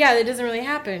 Ashley. But yeah, that doesn't really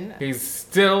happen. He's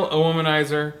still a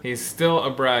womanizer. He's still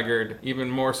a braggart, even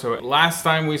more so. Last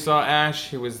time we saw Ash,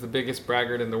 he was the biggest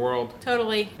braggart in the world.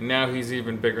 Totally. And now he's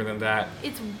even bigger than that.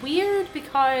 It's weird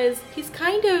because he's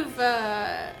kind of,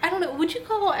 I don't know, would you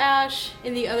call Ash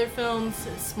in the other films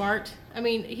smart? I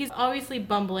mean, he's obviously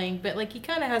bumbling, but he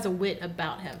kind of has a wit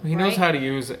about him. He knows how to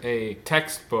use a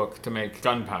textbook to make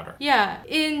gunpowder. Yeah.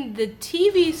 In the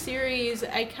TV series,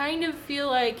 I kind of feel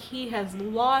like he has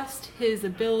lost his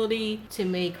ability to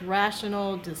make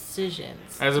rational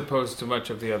decisions. As opposed to much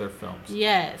of the other films.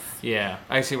 Yes. Yeah,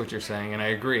 I see what you're saying, and I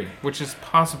agree. Which is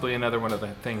possibly another one of the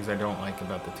things I don't like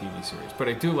about the TV series. But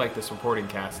I do like the supporting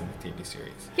cast in the TV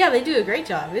series. Yeah, they do a great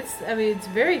job. It's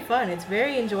very fun. It's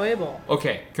very enjoyable.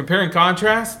 Okay, comparing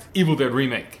contrast, Evil Dead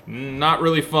remake. Not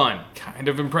really fun. Kind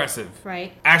of impressive.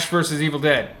 Right. Ash versus Evil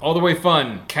Dead. All the way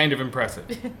fun. Kind of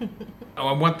impressive.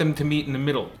 I want them to meet in the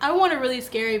middle. I want a really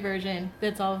scary version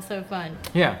that's also fun.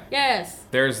 Yeah. Yes.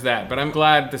 there's that. But I'm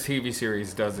glad the TV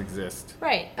series does exist.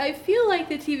 Right. I feel like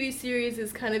the TV series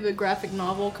is kind of a graphic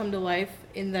novel come to life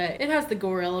in that it has the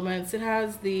gore elements, it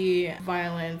has the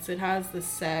violence, it has the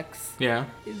sex. Yeah.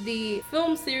 The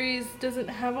film series doesn't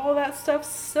have all that stuff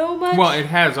so much. Well, it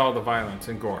has all the violence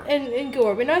and gore. And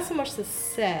gore, but not so much the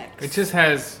sex. It just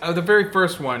has, the very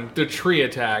first one, the tree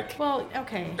attack. Well,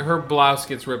 okay. Her blouse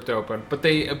gets ripped open, but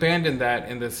they abandoned that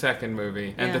in the second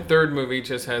movie. And the third movie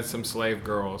just has some slave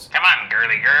girls. Come on,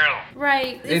 girly girl.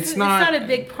 Right. It's not a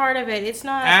big part of it. It's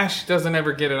not... Ash doesn't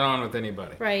ever get it on with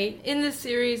anybody. Right. In this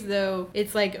series, though,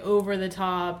 it's like over the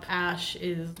top. Ash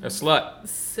is... a slut.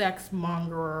 Sex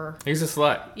mongerer. He's a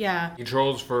slut. Yeah. He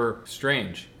trolls for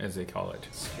strange, as they call it.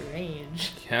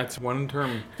 Strange. Yeah, that's one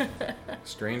term.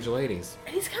 Strange ladies.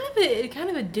 He's kind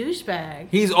of a douchebag.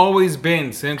 He's always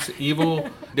been since Evil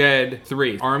Dead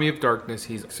 3, Army of Darkness.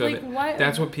 Why,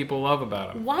 that's what people love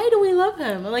about him. Why do we love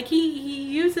him? Like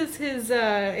he uses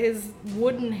his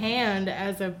wooden hand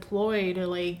as a ploy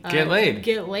to get laid.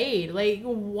 Get laid. Like,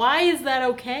 why is that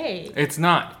okay? It's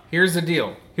not. Here's the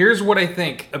deal. Here's what I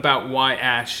think about why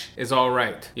Ash is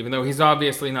alright, even though he's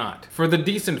obviously not. For the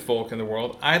decent folk in the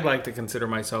world, I'd like to consider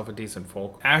myself a decent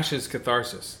folk. Ash is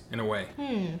catharsis, in a way.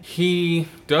 He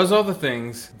does all the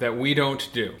things that we don't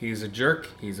do. He's a jerk,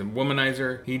 he's a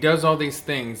womanizer, he does all these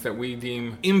things that we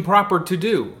deem improper to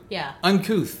do. Yeah.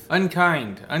 Uncouth,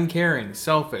 unkind, uncaring,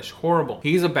 selfish, horrible.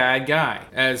 He's a bad guy,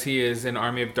 as he is in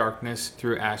Army of Darkness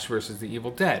through Ash vs. the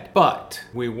Evil Dead. But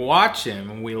we watch him,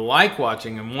 and we like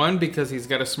watching him, one, because he's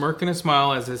got a smirk and a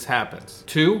smile as this happens.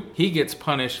 Two, he gets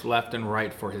punished left and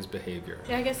right for his behavior.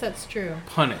 Yeah, I guess that's true.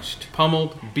 Punished,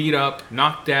 pummeled, beat up,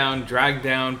 knocked down, dragged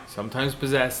down, sometimes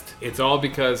possessed. It's all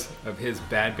because of his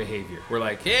bad behavior. We're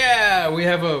like, yeah, we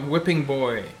have a whipping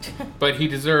boy, but he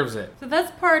deserves it. So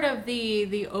that's part of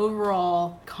the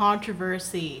overall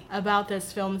controversy about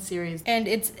this film series and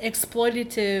its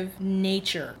exploitative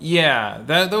nature. Yeah,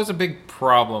 that was a big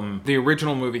problem. The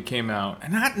original movie came out,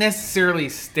 and not necessarily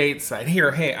stateside.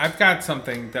 Here, hey, I've got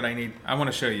something that I want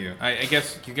to show you. I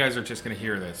guess you guys are just going to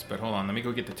hear this, but hold on, let me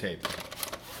go get the tape.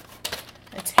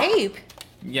 A tape?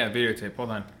 Yeah, videotape,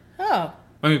 hold on. Oh.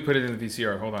 Let me put it in the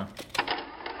VCR, hold on.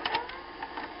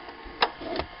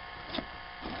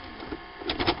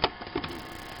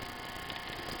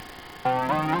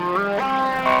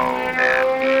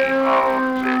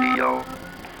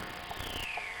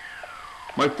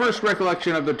 My first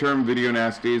recollection of the term video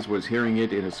nasties was hearing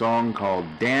it in a song called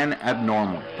Dan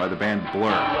Abnormal by the band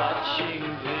Blur.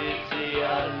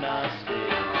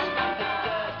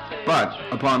 But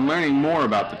upon learning more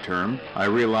about the term, I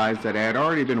realized that I had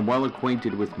already been well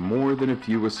acquainted with more than a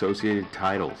few associated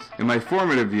titles. In my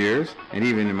formative years, and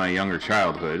even in my younger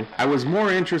childhood, I was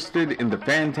more interested in the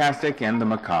fantastic and the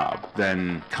macabre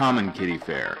than common kiddie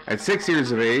fare. At 6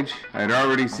 years of age, I had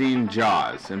already seen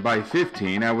Jaws, and by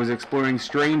 15 I was exploring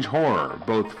strange horror,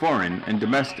 both foreign and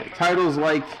domestic. Titles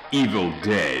like Evil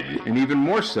Dead, and even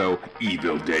more so,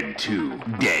 Evil Dead 2,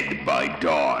 Dead by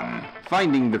Dawn.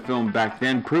 Finding the film back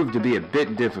then proved to be a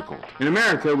bit difficult. In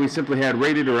America, we simply had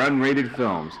rated or unrated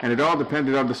films, and it all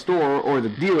depended on the store or the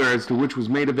dealer as to which was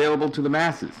made available to the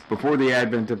masses. Before the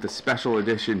advent of the special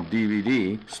edition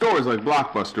DVD, stores like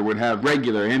Blockbuster would have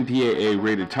regular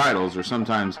MPAA-rated titles or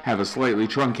sometimes have a slightly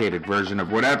truncated version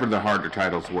of whatever the harder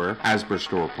titles were, as per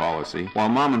store policy, while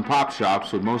mom-and-pop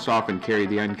shops would most often carry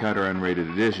the uncut or unrated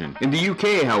edition. In the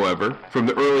UK, however, from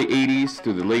the early 80s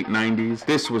to the late 90s,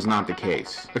 this was not the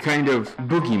case. A kind of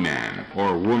boogeyman,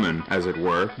 or woman as it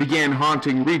were, began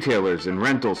haunting retailers and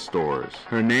rental stores.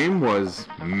 Her name was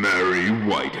Mary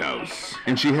Whitehouse,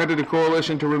 and she headed a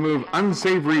coalition to remove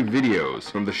unsavory videos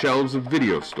from the shelves of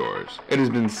video stores. It has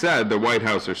been said that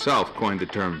Whitehouse herself coined the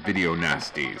term video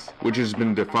nasties, which has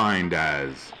been defined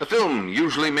as a film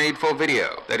usually made for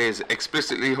video that is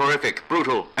explicitly horrific,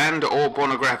 brutal, and or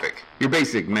pornographic. Your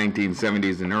basic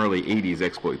 1970s and early 80s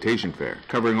exploitation fare,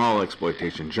 covering all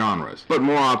exploitation genres. But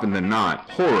more often than not,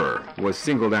 horror was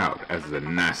singled out as the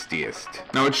nastiest.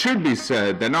 Now it should be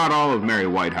said that not all of Mary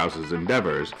Whitehouse's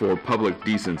endeavors for public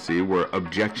decency were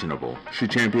objectionable. She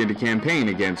championed a campaign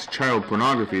against child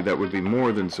pornography that would be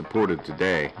more than supported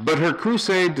today. But her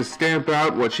crusade to stamp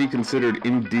out what she considered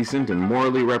indecent and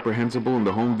morally reprehensible in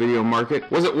the home video market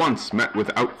was at once met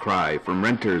with outcry from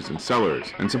renters and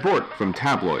sellers, and support from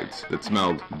tabloids that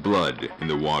smelled blood in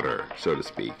the water, so to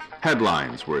speak.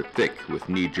 Headlines were thick with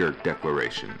knee-jerk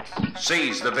declarations.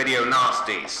 Seize the video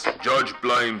nasties. kids. Judge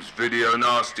blames video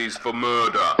nasties for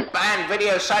murder. Ban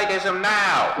video sadism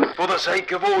now. For the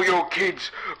sake of all your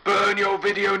kids, burn your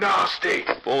video nasty.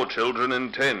 For children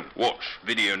in 10, watch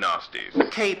Video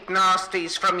Nasties. Keep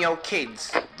nasties from your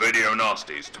kids. Video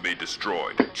nasties to be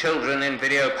destroyed. Children in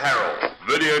video peril.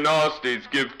 Video nasties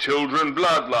give children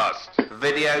bloodlust.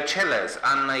 Video chillers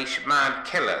unleash mad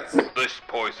killers. This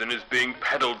poison is being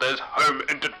peddled as home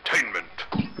entertainment.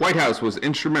 White House was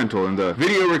instrumental in the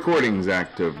Video Recordings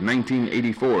Act of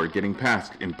 1984 getting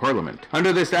passed in Parliament.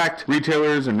 Under this act,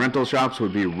 retailers and rental shops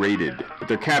would be raided, with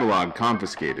their catalog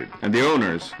confiscated, and the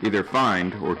owners either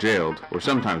fined or jailed, or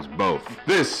sometimes both.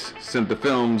 This sent the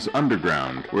films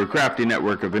underground, where a crafty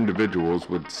network of individuals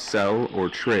would sell or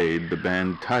trade the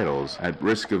banned titles at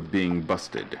risk of being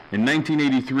busted. In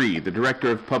 1983, the Director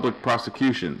of Public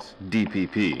Prosecutions,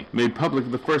 DPP, made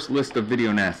public the first list of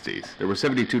video nasties. There were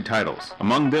 72 titles.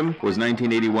 Among them was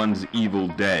 1981's Evil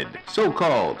Dead, so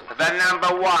called The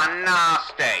 #1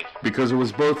 nasty. because it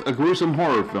was both a gruesome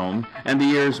horror film and the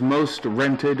year's most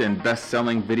rented and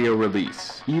best-selling video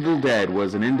release. Evil Dead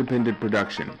was an independent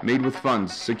production, made with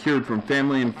funds secured from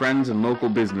family and friends and local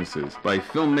businesses by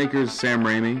filmmakers Sam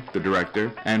Raimi, the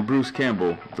director, and Bruce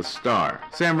Campbell, the star.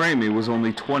 Sam Raimi was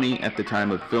only 20 at the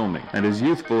time of filming, and his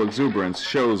youthful exuberance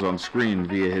shows on screen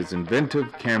via his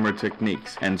inventive camera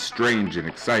techniques and strange and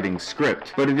exciting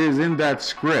script. But it is in that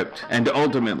script, and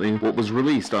ultimately what was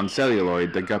released on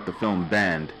celluloid, that got the film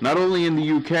banned. Not only in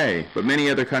the UK, but many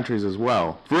other countries as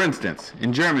well. For instance,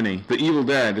 in Germany, The Evil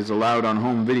Dead is allowed on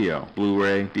home video,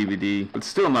 Blu-ray, DVD, but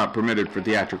still not permitted for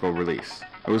theatrical release.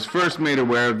 I was first made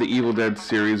aware of the Evil Dead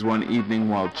series one evening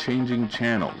while changing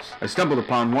channels. I stumbled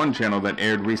upon one channel that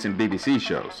aired recent BBC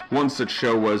shows. One such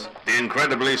show was The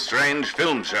Incredibly Strange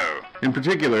Film Show. In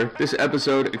particular, this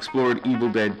episode explored Evil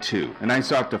Dead 2, and I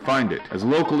sought to find it, as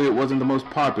locally it wasn't the most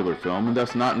popular film and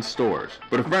thus not in stores.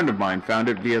 But a friend of mine found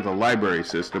it via the library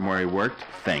system where he worked,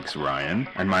 thanks Ryan,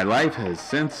 and my life has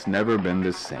since never been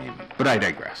the same. But I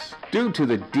digress. Due to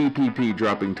the DPP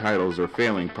dropping titles or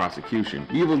failing prosecution,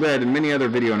 Evil Dead and many other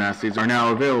video nasties are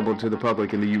now available to the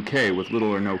public in the UK with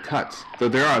little or no cuts, though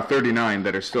there are 39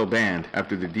 that are still banned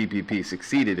after the DPP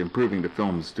succeeded in proving the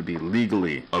films to be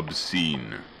legally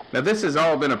obscene. Now this has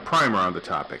all been a primer on the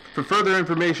topic. For further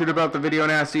information about the video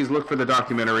nasties, look for the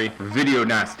documentary Video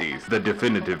Nasties, The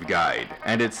Definitive Guide,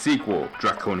 and its sequel,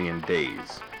 Draconian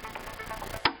Days.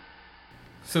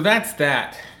 So that's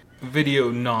that.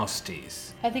 Video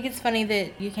nasties. I think it's funny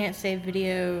that you can't say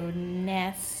video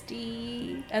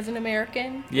nasty as an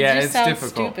American. Yeah, it just it's sounds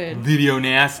difficult. Stupid. Video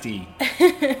nasty.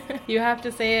 You have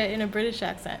to say it in a British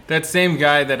accent. That same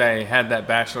guy that I had that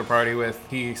bachelor party with,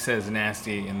 he says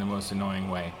nasty in the most annoying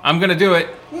way. I'm gonna do it.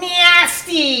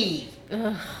 Nasty!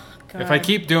 Ugh, God. If I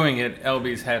keep doing it,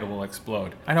 LB's head will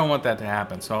explode. I don't want that to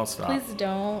happen, so I'll stop. Please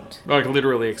don't. Like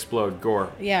literally explode,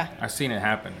 gore. Yeah. I've seen it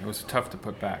happen. It was tough to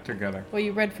put back together. Well,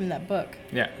 you read from that book.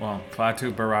 Yeah, well,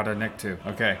 Klaatu Barada Niktu.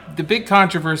 Okay. The big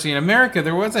controversy in America,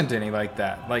 there wasn't any like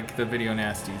that. Like the video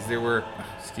nasties. There were,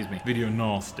 video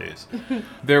nasties.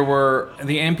 There were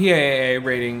the MPAA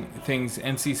rating things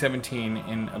NC-17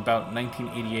 in about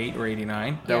 1988 or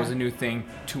 89. That was a new thing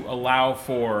to allow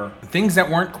for things that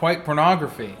weren't quite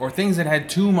pornography or things that had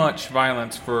too much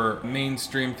violence for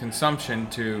mainstream consumption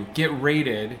to get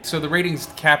rated. So the ratings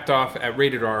capped off at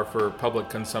rated R for public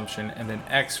consumption and then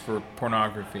X for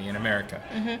pornography in America.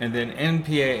 And then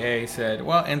NPAA said,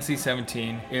 well,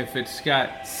 NC-17, if it's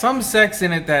got some sex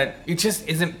in it that it just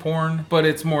isn't porn, but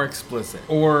it's more explicit,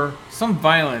 or some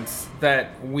violence that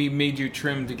we made you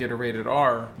trim to get a rated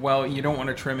R, well, you don't want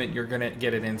to trim it, you're going to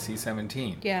get an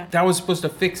NC-17. Yeah. That was supposed to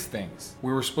fix things.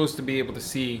 We were supposed to be able to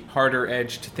see harder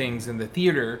edged things in the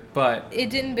theater, but it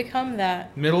didn't become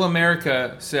that. Middle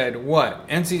America said, what?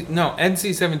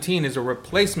 NC-17 is a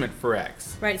replacement for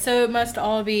X. Right, so it must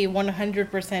all be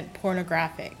 100%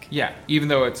 pornographic. Yeah, even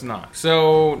though it's not.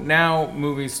 So now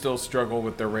movies still struggle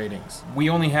with their ratings. We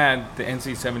only had the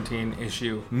NC-17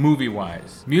 issue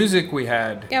movie-wise. Music we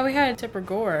had. Yeah, we had Tipper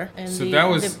Gore and So the, that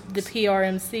was the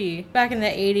PRMC. Back in the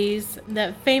 80s,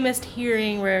 that famous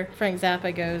hearing where Frank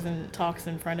Zappa goes and talks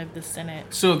in front of the Senate.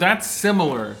 So that's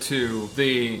similar to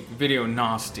the video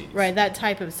nasties. Right, that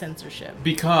type of censorship.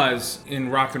 Because in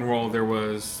rock and roll there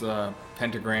was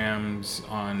pentagrams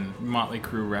on Motley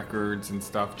Crue records and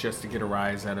stuff just to get a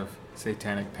rise out of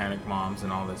Satanic Panic Moms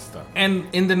and all this stuff. And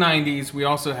in the 90s, we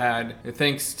also had,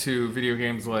 thanks to video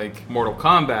games like Mortal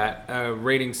Kombat, a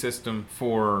rating system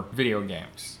for video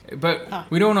games.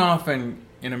 But we don't often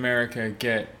in America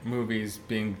get movies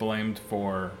being blamed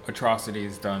for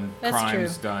atrocities done, That's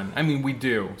crimes true. done. I mean, we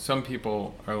do. Some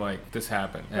people are like, this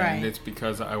happened. And Right. it's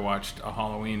because I watched a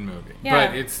Halloween movie. Yeah.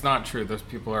 But it's not true. Those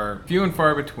people are few and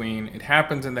far between. It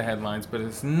happens in the headlines, but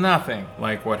it's nothing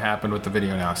like what happened with the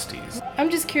video nasties. I'm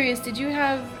just curious, did you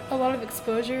have a lot of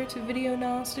exposure to video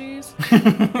nasties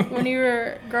when you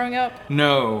were growing up?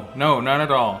 No, not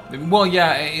at all. Well,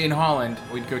 yeah, in Holland,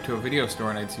 we'd go to a video store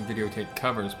and I'd see videotape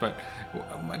covers, but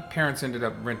my parents ended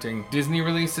up renting Disney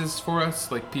releases for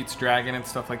us, like Pete's Dragon and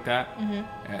stuff like that,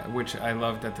 which I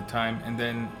loved at the time. And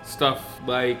then stuff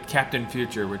like Captain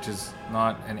Future, which is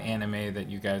not an anime that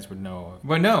you guys would know of.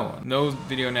 But no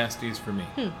video nasties for me.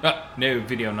 No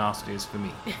video nasties for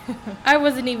me. I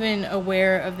wasn't even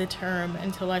aware of the term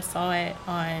until I saw it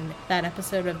on that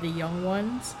episode of The Young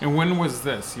Ones. And when was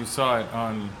this? You saw it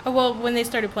on... Oh, well, when they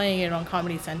started playing it on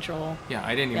Comedy Central. Yeah,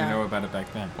 I didn't even know about it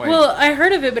back then. Wait. Well, I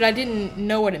heard of it, but I didn't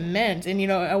know what it meant. And,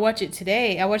 I watch it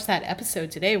today. I watched that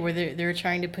episode today where they're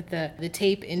trying to put the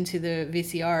tape into the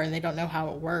VCR and they don't know how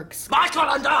it works. Michael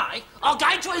and I are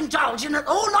going to indulge in an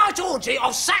all-night orgy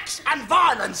of sex and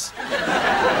violence.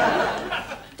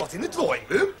 What, in the drawing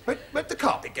room? Won't the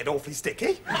carpet get awfully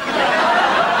sticky?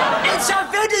 It's a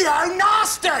video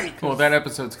nasty! Well, that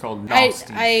episode's called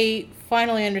Nasty. I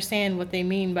finally understand what they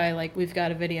mean by, like, we've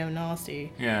got a video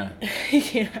nasty. Yeah.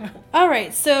 All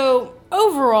right, so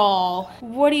overall,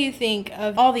 what do you think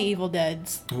of all the Evil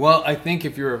Deads? Well, I think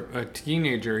if you're a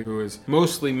teenager who is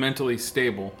mostly mentally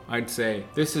stable, I'd say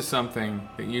this is something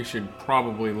that you should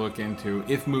probably look into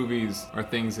if movies are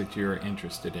things that you're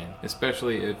interested in.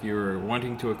 Especially if you're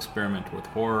wanting to experiment with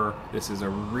horror, this is a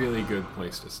really good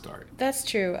place to start. That's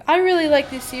true. I really like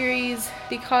this series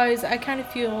because I kind of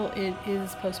feel it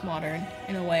is postmodern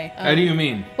in a way. How do you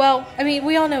mean? Well, I mean,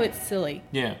 we all know it's silly.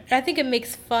 Yeah. I think it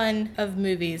makes fun of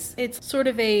movies. It's sort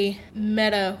of a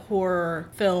meta horror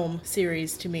film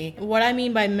series to me. What I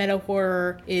mean by meta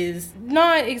horror is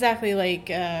not exactly like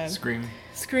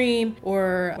Scream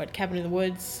or Cabin in the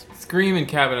Woods. Scream and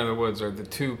Cabin in the Woods are the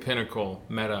two pinnacle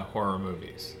meta horror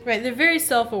movies. Right, they're very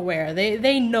self-aware.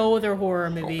 They know they're horror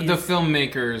movies. The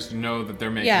filmmakers know that they're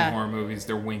making Yeah. horror movies.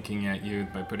 They're winking at you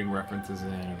by putting references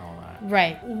in and all that.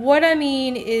 Right. What I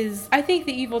mean is, I think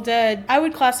The Evil Dead, I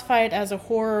would classify it as a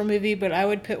horror movie, but I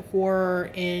would put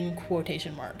horror in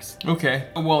quotation marks. Okay.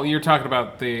 Well, you're talking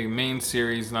about the main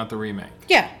series, not the remake.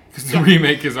 Yeah. Because the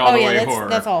remake is all the way that's, horror.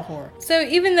 That's all horror. So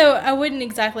even though I wouldn't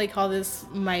exactly call this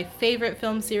my favorite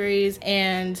film series,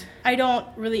 and I don't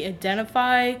really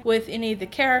identify with any of the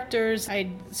characters,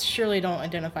 I surely don't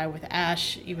identify with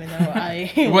Ash, even though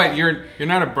I... What, you're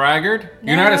not a braggart?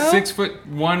 No. You're not a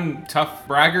 6'1" tough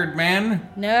braggart man?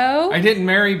 No. I didn't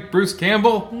marry Bruce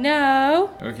Campbell? No.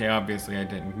 Okay, obviously I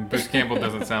didn't. Bruce Campbell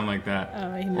doesn't sound like that.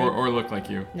 Or look like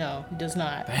you. No, he does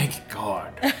not. Thank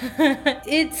God.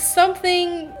 It's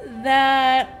something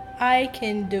that I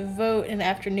can devote an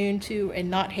afternoon to and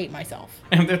not hate myself.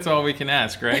 And that's all we can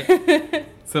ask, right?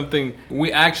 Something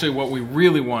what we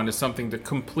really want is something to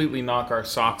completely knock our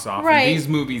socks off. Right. And these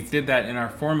movies did that in our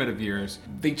formative years.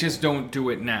 They just don't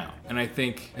do it now. And I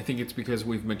think it's because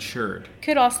we've matured.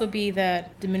 Could also be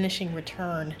that diminishing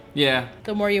return. Yeah.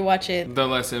 The more you watch it, the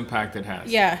less impact it has.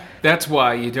 Yeah. That's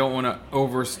why you don't want to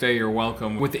overstay your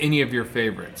welcome with any of your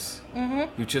favorites.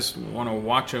 Mm-hmm. You just want to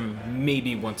watch them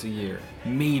maybe once a year.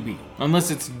 Maybe.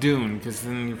 Unless it's Dune, because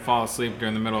then you fall asleep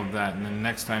during the middle of that, and then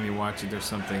next time you watch it, there's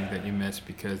something that you missed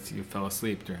because you fell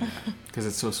asleep during that, because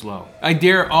it's so slow. I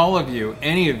dare all of you,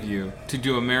 any of you, to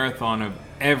do a marathon of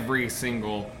every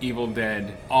single Evil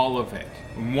Dead, all of it.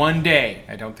 One day.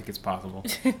 I don't think it's possible.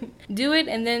 Do it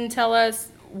and then tell us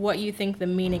what you think the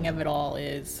meaning of it all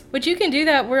is. But you can do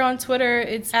that. We're on Twitter.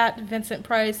 It's at Vincent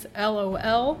Price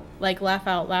LOL, like laugh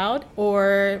out loud,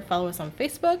 or follow us on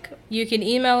Facebook. You can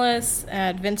email us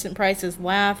at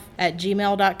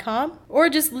vincentpriceslaugh@gmail.com, or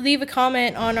just leave a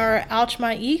comment on our Ouch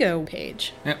My Ego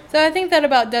page. Yep. So I think that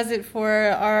about does it for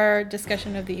our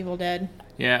discussion of The Evil Dead.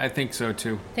 Yeah, I think so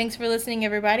too. Thanks for listening,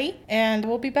 everybody, and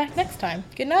we'll be back next time.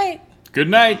 Good night. Good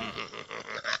night.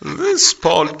 This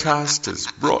podcast is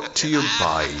brought to you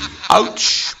by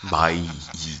Ouch My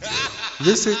Ego.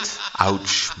 Visit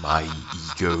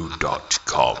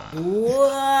ouchmyego.com.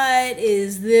 What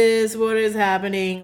is this? What is happening?